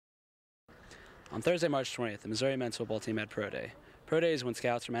On Thursday, March 20th, the Missouri men's football team had Pro Day. Pro Day is when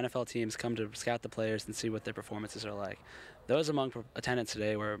scouts from NFL teams come to scout the players and see what their performances are like. Those among attendants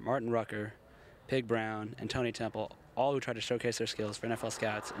today were Martin Rucker, Pig Brown, and Tony Temple, all who tried to showcase their skills for NFL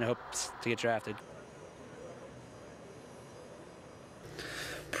scouts in hopes to get drafted.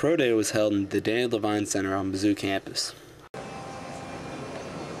 Pro Day was held in the Danny Levine Center on Mizzou campus.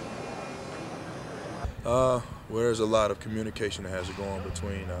 Well, there's a lot of communication that has to go on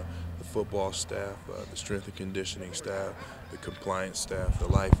between the football staff, the strength and conditioning staff, the compliance staff, the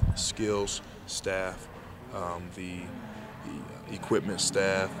life skills staff, the equipment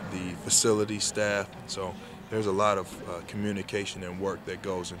staff, the facility staff. So there's a lot of communication and work that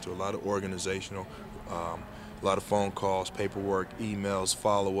goes into a lot of organizational, a lot of phone calls, paperwork, emails,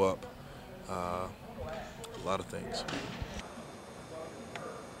 follow-up, a lot of things.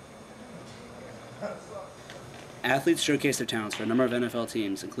 Athletes showcased their talents for a number of NFL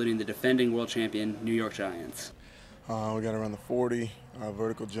teams, including the defending world champion New York Giants. We got around the 40,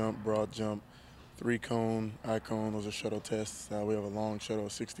 vertical jump, broad jump, 3-cone, I-cone, those are shuttle tests. We have a long shuttle, a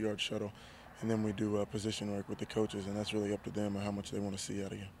 60-yard shuttle, and then we do position work with the coaches, and that's really up to them and how much they want to see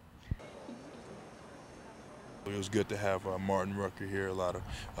out of you. It was good to have Martin Rucker here, a lot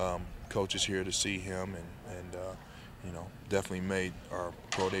of coaches here to see him, and you know, definitely made our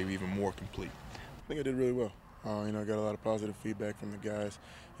Pro Day even more complete. I think I did really well. You know, I got a lot of positive feedback from the guys,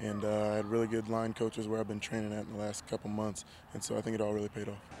 and I had really good line coaches where I've been training at in the last couple months, and so I think it all really paid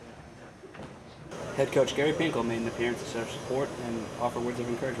off. Head coach Gary Pinkel made an appearance to show support and offer words of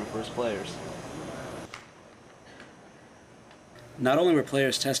encouragement for his players. Not only were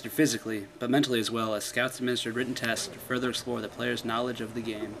players tested physically, but mentally as well, as scouts administered written tests to further explore the players' knowledge of the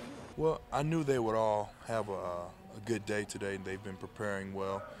game. Well, I knew they would all have a good day today. They've been preparing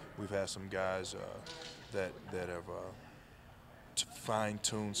well. We've had some guys that have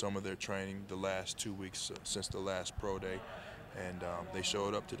fine-tuned some of their training the last 2 weeks since the last Pro Day, and they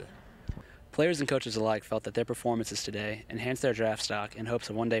showed up today. Players and coaches alike felt that their performances today enhanced their draft stock in hopes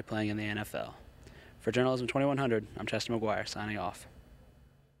of one day playing in the NFL. For Journalism 2100, I'm Chester McGuire, signing off.